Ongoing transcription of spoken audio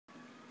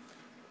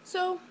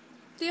So,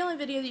 the only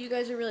video that you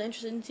guys are really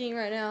interested in seeing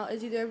right now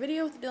is either a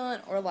video with Dylan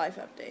or a life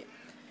update.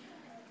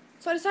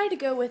 So I decided to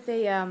go with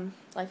a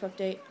life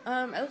update.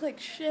 I look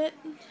like shit.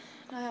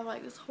 I have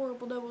like this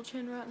horrible double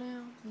chin right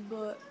now,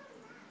 but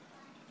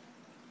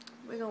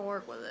we're gonna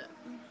work with it.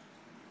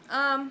 So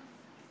I'm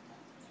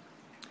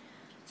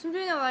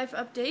doing a life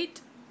update,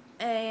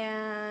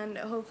 and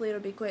hopefully it'll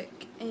be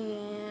quick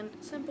and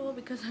simple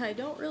because I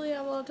don't really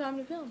have a lot of time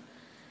to film.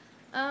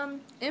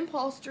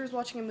 Impulse was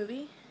watching a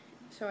movie,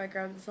 so I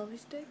grabbed the selfie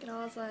stick and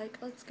I was like,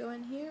 let's go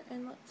in here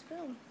and let's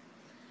film.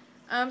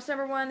 So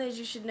number one is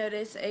you should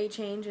notice a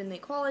change in the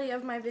quality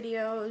of my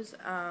videos.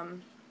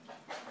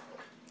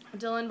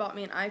 Dylan bought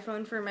me an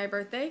iPhone for my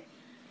birthday,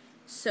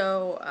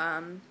 so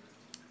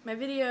my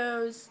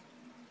videos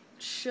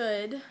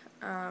should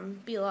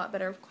be a lot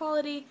better of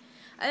quality.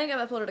 I think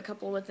I've uploaded a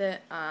couple with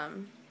it.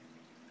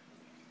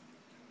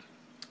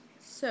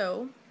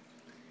 So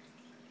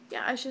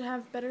yeah, I should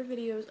have better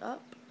videos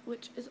up,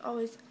 which is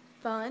always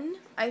fun.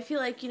 I feel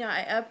like,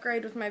 I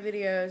upgrade with my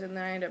videos and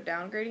then I end up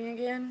downgrading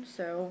again,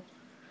 so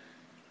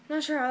I'm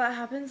not sure how that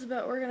happens,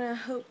 but we're gonna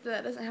hope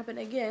that doesn't happen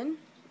again.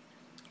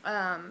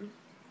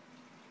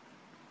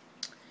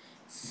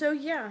 So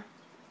yeah,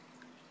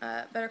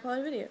 better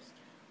quality videos.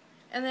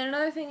 And then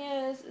another thing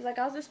is I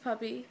got this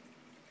puppy.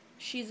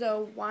 She's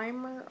a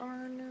Weimaraner, I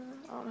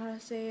don't know how to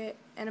say it,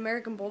 an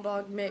American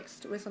Bulldog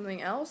mixed with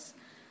something else.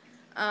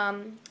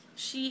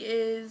 She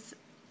is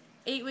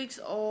 8 weeks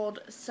old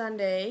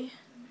Sunday,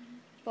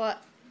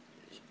 but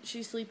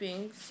she's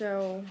sleeping,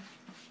 so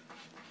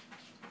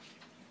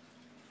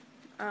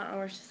I don't know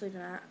where she's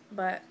sleeping at,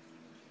 but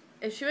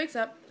if she wakes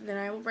up, then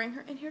I will bring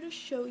her in here to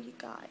show you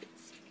guys.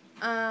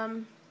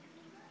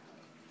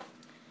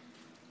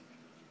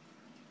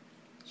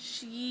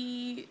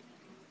 She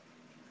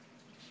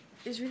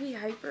is really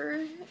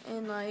hyper,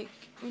 and like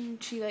when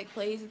she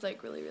plays, it's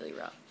like really, really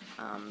rough.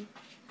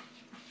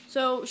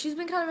 So she's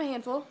been kind of a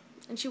handful,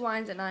 and she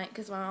whines at night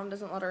because my mom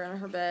doesn't let her in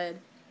her bed,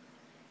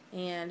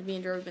 and me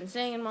and Drew have been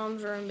staying in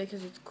Mom's room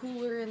because it's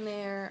cooler in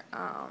there,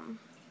 and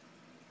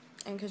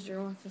because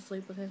Drew wants to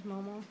sleep with his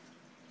mama.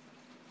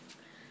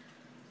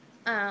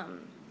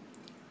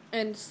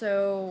 And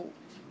so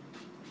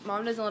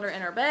Mom doesn't let her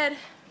in her bed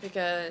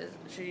because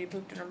she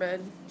pooped in her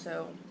bed,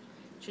 so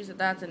she said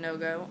that's a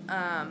no-go.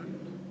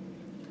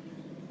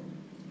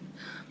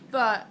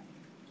 But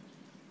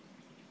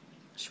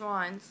she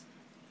whines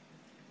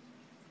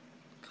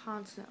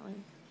constantly.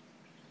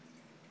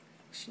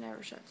 She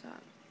never shuts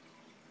up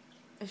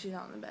if she's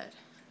not in the bed.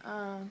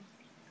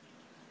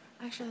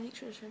 Actually, I think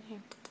she'll turn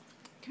here.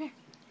 Come here.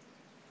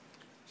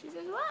 She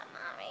says, "What,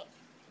 Mommy?"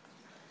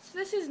 So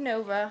this is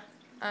Nova.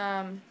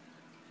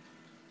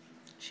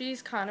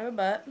 She's kind of a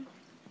butt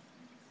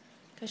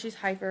because she's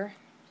hyper.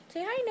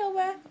 Say hi,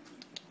 Nova.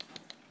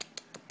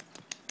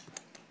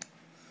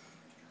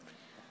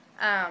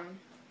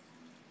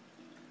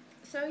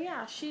 So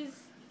yeah,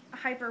 she's a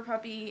hyper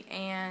puppy,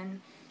 and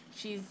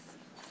she's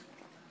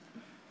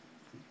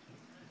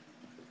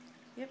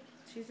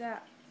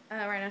that.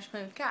 Right now she's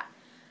playing with the cat.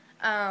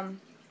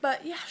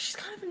 But yeah, she's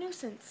kind of a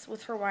nuisance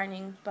with her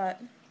whining, but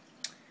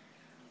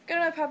good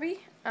on my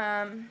puppy.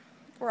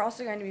 We're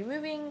also going to be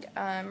moving.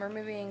 We're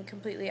moving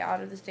completely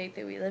out of the state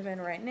that we live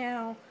in right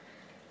now.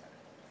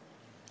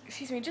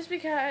 Excuse me, just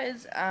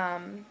because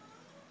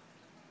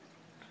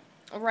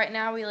right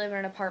now we live in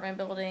an apartment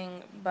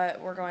building,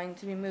 but we're going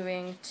to be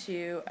moving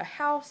to a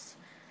house,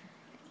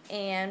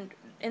 and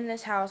in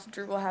this house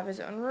Drew will have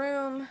his own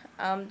room.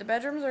 The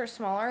bedrooms are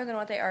smaller than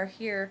what they are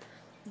here,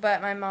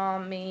 but my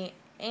mom, me,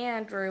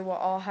 and Drew will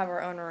all have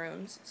our own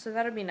rooms, so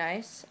that'll be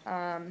nice.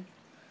 And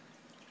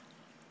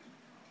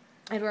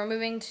we're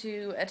moving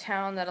to a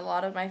town that a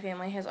lot of my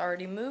family has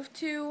already moved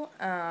to,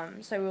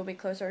 so we'll be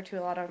closer to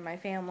a lot of my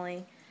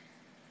family,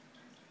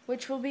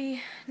 which will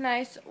be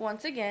nice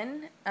once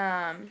again.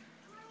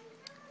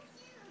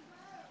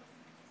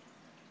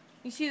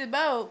 You see the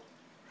boat?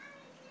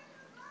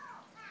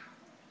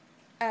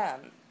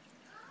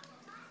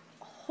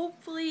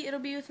 Hopefully it'll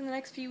be within the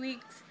next few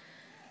weeks,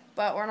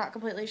 but we're not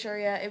completely sure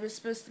yet. It was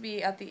supposed to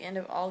be at the end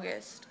of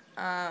August,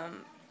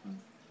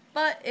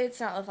 but it's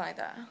not looking like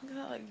that. Look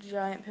at that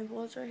giant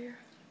pimple that's right here.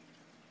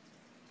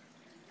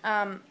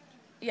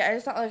 Yeah,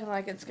 it's not looking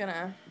like it's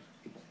gonna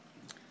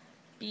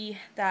be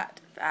that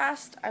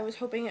fast. I was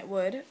hoping it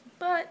would,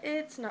 but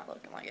it's not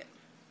looking like it.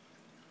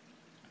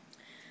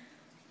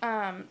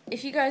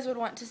 If you guys would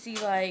want to see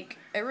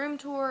a room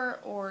tour,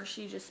 or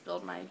she just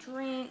spilled my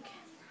drink,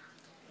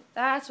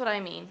 that's what I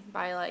mean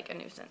by a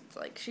nuisance.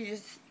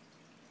 She's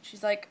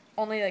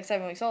only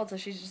 7 weeks old, so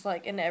she's just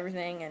into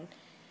everything and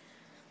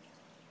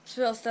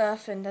spills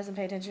stuff and doesn't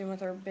pay attention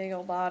with her big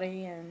old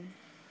body. And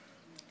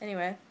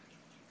anyway,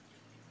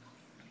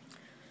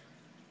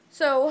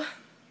 so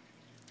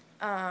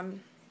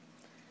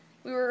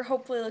we were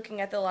hopefully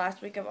looking at the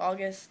last week of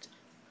August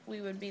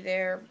we would be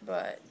there,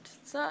 but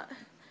it's not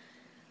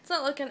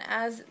looking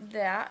as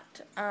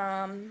that.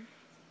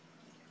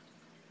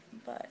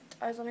 But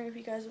I was wondering if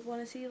you guys would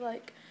want to see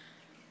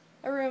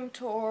a room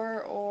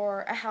tour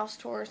or a house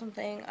tour or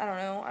something. I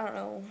don't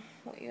know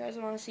what you guys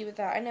want to see with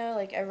that. I know,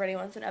 like, everybody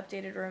wants an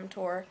updated room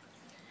tour.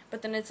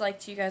 But then it's like,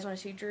 do you guys want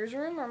to see Drew's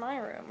room or my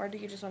room? Or do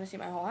you just want to see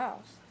my whole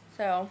house?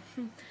 So,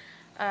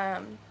 go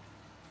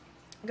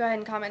ahead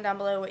and comment down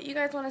below what you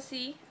guys want to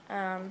see.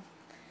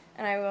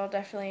 And I will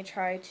definitely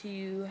try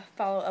to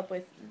follow up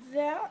with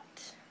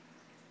that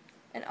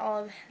and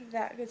all of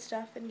that good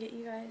stuff and get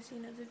you guys,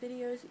 the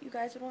videos that you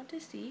guys would want to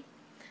see.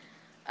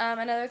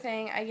 Another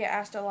thing I get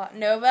asked a lot,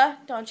 Nova,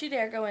 don't you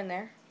dare go in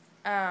there,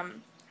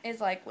 is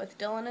like with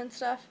Dylan and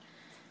stuff.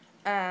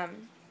 I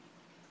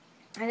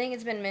think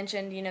it's been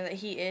mentioned, that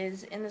he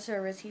is in the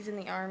service, he's in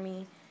the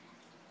Army,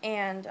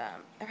 and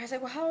everybody's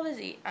like, well, how old is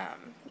he?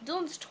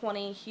 Dylan's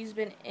 20, he's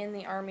been in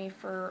the Army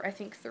for, I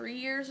think, 3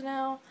 years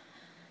now.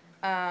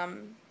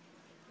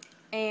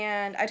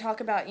 And I talk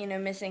about,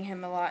 missing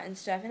him a lot and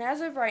stuff. And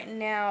as of right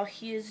now,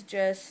 he is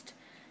just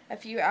a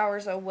few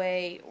hours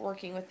away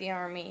working with the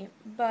Army.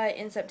 But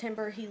in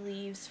September, he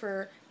leaves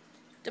for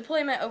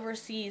deployment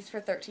overseas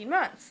for 13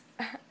 months.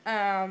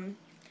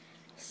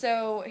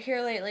 So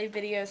here lately,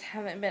 videos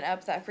haven't been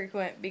up that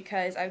frequent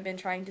because I've been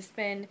trying to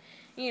spend,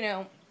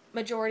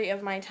 majority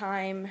of my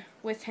time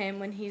with him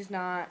when he's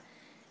not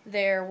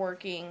there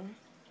working.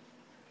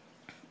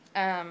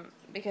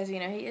 Because, he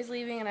is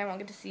leaving and I won't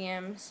get to see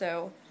him,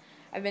 so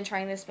I've been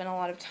trying to spend a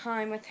lot of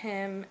time with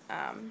him.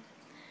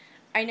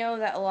 I know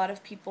that a lot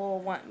of people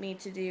want me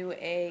to do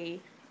a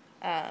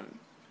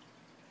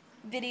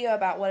video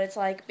about what it's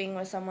like being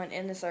with someone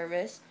in the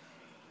service.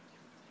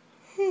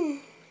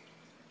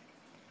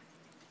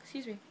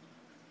 Excuse me.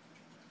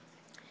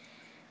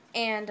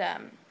 And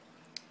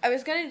I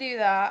was going to do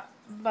that,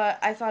 but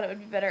I thought it would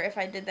be better if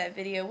I did that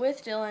video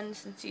with Dylan,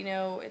 since,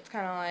 it's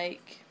kind of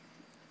like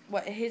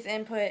what his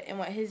input and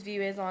what his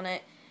view is on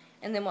it,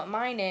 and then what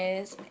mine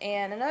is.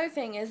 And another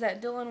thing is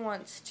that Dylan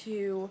wants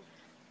to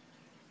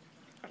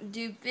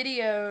do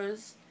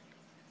videos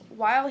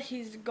while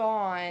he's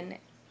gone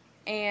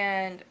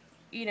and,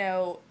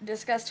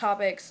 discuss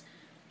topics.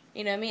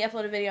 Me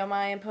upload a video on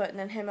my input and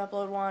then him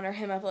upload one, or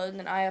him upload and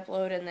then I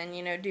upload, and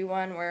then, do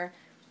one where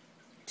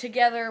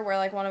together where,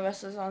 like, one of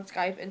us is on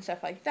Skype and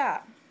stuff like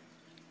that.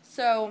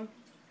 So,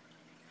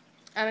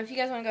 if you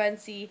guys want to go ahead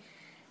and see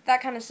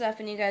that kind of stuff,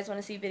 and you guys want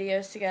to see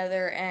videos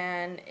together,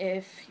 and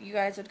if you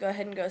guys would go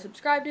ahead and go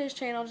subscribe to his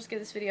channel, just give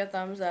this video a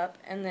thumbs up,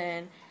 and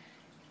then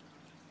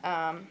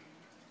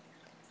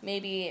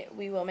maybe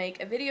we will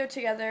make a video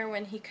together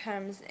when he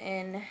comes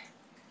in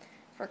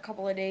for a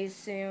couple of days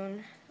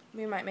soon.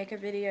 We might make a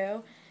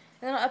video,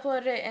 and then I'll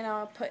upload it, and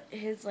I'll put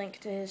his link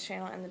to his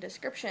channel in the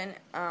description.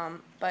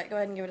 But go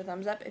ahead and give it a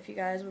thumbs up if you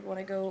guys would want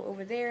to go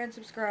over there and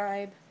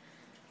subscribe.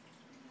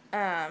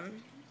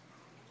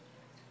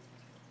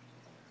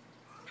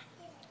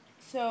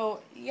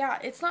 So, yeah,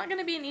 it's not going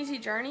to be an easy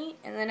journey,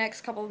 and the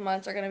next couple of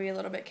months are going to be a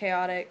little bit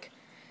chaotic,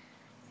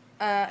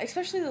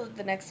 especially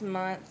the next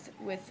month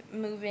with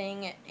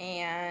moving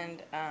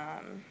and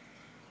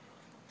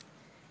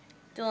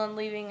Dylan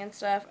leaving and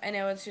stuff. I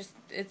know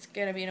it's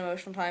going to be an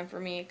emotional time for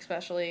me,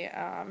 especially.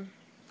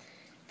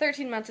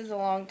 13 months is a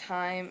long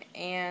time,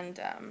 and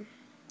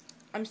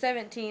I'm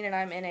 17, and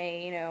I'm in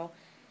a,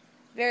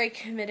 very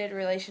committed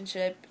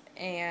relationship,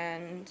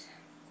 and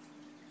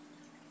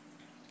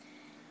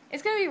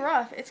it's going to be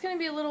rough. It's going to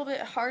be a little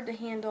bit hard to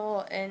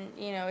handle, and,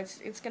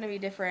 it's going to be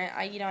different.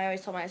 I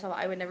always told myself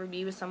I would never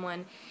be with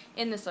someone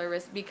in the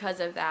service because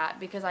of that,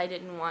 because I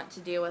didn't want to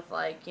deal with,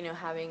 like,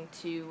 having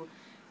to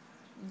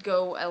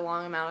go a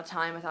long amount of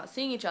time without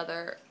seeing each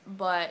other.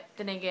 But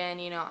then again,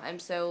 I'm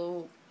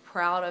so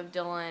proud of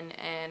Dylan,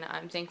 and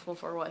I'm thankful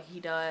for what he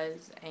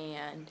does,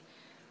 and,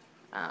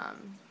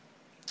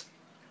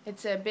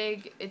 it's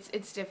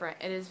different.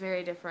 It is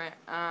very different.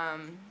 I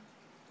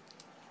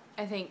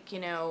think,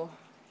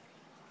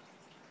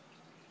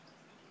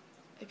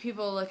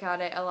 people look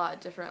at it a lot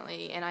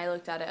differently, and I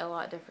looked at it a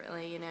lot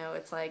differently.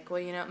 It's like,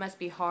 well, it must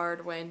be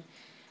hard when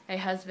a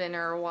husband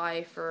or a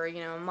wife or,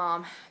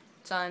 mom,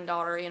 son,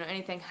 daughter,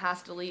 anything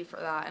has to leave for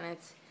that. And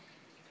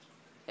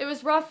it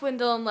was rough when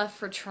Dylan left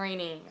for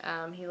training.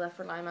 He left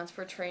for 9 months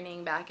for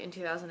training back in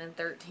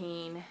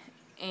 2013,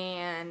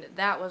 and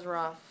that was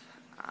rough.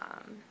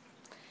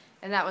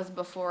 And that was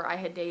before I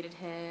had dated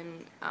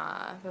him,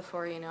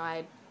 before, I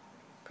had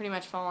pretty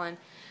much fallen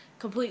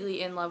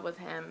completely in love with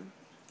him.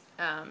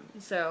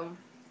 So,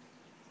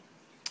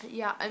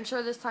 yeah, I'm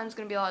sure this time's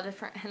going to be a lot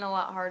different and a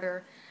lot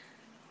harder,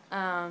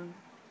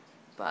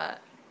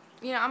 but,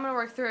 I'm going to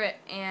work through it,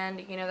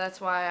 and,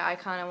 that's why I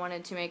kind of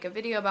wanted to make a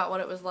video about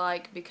what it was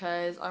like,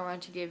 because I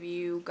wanted to give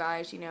you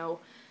guys,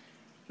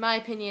 my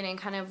opinion and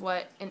kind of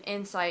what an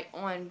insight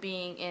on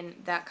being in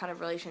that kind of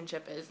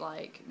relationship is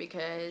like,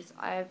 because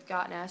I've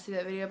gotten asked to do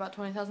that video about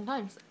 20,000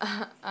 times.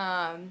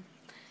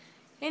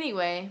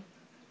 Anyway,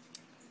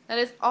 that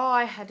is all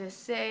I had to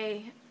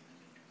say.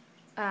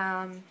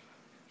 I'm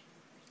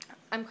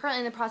currently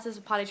in the process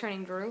of potty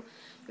training Drew.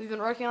 We've been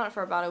working on it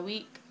for about a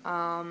week.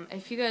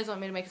 If you guys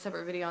want me to make a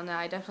separate video on that,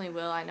 I definitely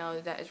will. I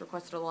know that is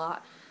requested a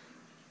lot.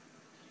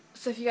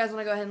 So if you guys want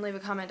to go ahead and leave a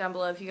comment down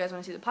below, if you guys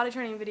want to see the potty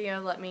training video,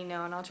 let me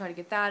know and I'll try to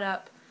get that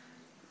up.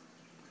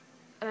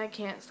 And I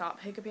can't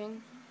stop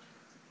hiccuping.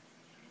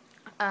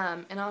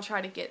 And I'll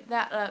try to get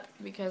that up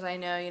because I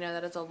know,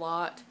 that is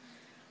a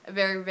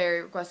very,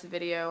 very requested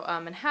video,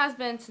 and has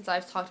been since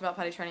I've talked about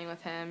potty training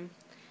with him.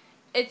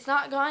 It's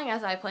not going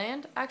as I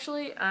planned,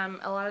 actually.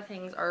 A lot of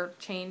things are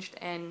changed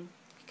and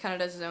he kind of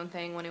does his own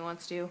thing when he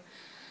wants to.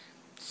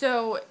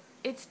 So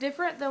it's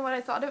different than what I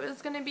thought it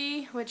was going to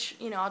be, which,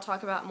 I'll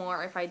talk about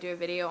more if I do a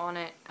video on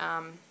it.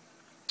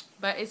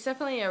 But it's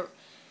definitely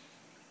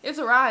it's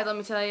a ride, let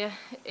me tell you.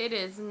 It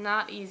is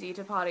not easy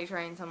to potty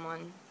train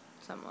someone,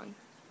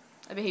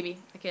 a baby,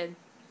 a kid.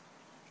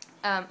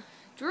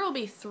 Drew will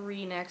be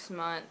 3 next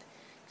month,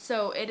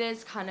 so it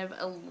is kind of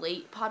a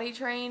late potty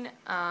train.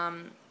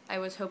 I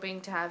was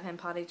hoping to have him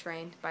potty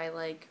trained by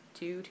like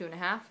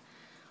 2.5.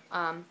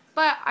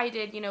 But I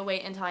did,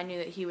 wait until I knew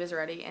that he was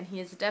ready, and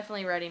he is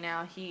definitely ready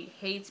now. He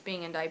hates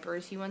being in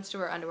diapers. He wants to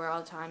wear underwear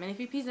all the time, and if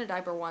he pees in a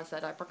diaper once,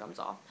 that diaper comes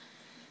off.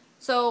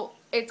 So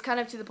it's kind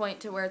of to the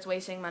point to where it's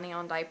wasting money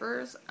on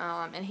diapers,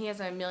 and he has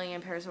a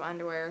million pairs of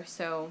underwear,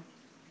 so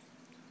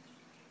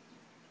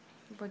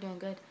we're doing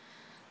good.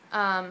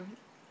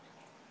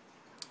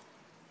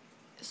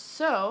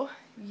 So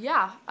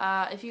yeah,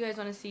 if you guys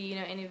want to see,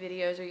 any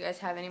videos, or you guys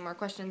have any more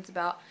questions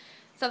about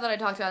stuff that I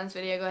talked about in this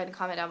video, go ahead and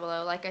comment down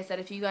below. Like I said,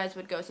 if you guys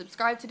would go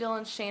subscribe to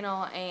Dylan's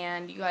channel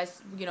and you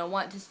guys,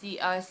 want to see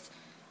us,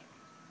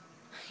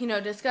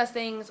 discuss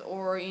things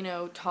or,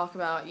 talk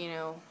about,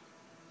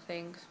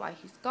 things while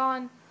he's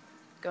gone,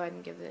 go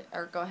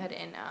ahead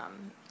and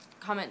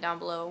comment down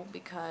below,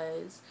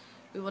 because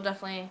we will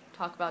definitely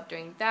talk about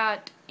doing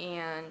that.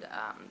 And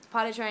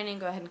potty training,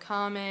 go ahead and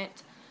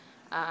comment.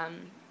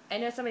 I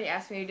know somebody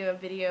asked me to do a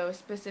video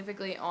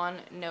specifically on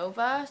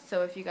Nova,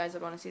 so if you guys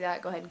would want to see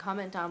that, go ahead and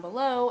comment down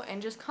below,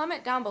 and just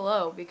comment down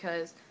below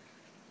because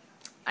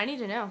I need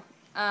to know.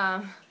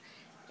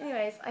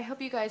 Anyways, I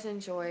hope you guys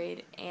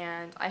enjoyed,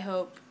 and I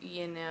hope,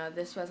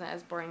 this wasn't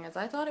as boring as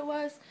I thought it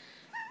was.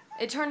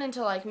 It turned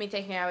into, like, me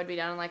thinking I would be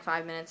done in, like,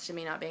 5 minutes to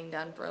me not being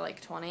done for,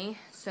 like, 20.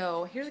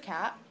 So, here's a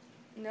cat.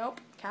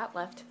 Nope, cat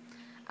left.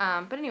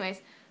 But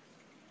anyways,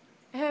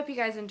 I hope you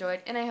guys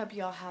enjoyed, and I hope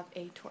you all have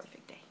a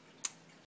terrific day.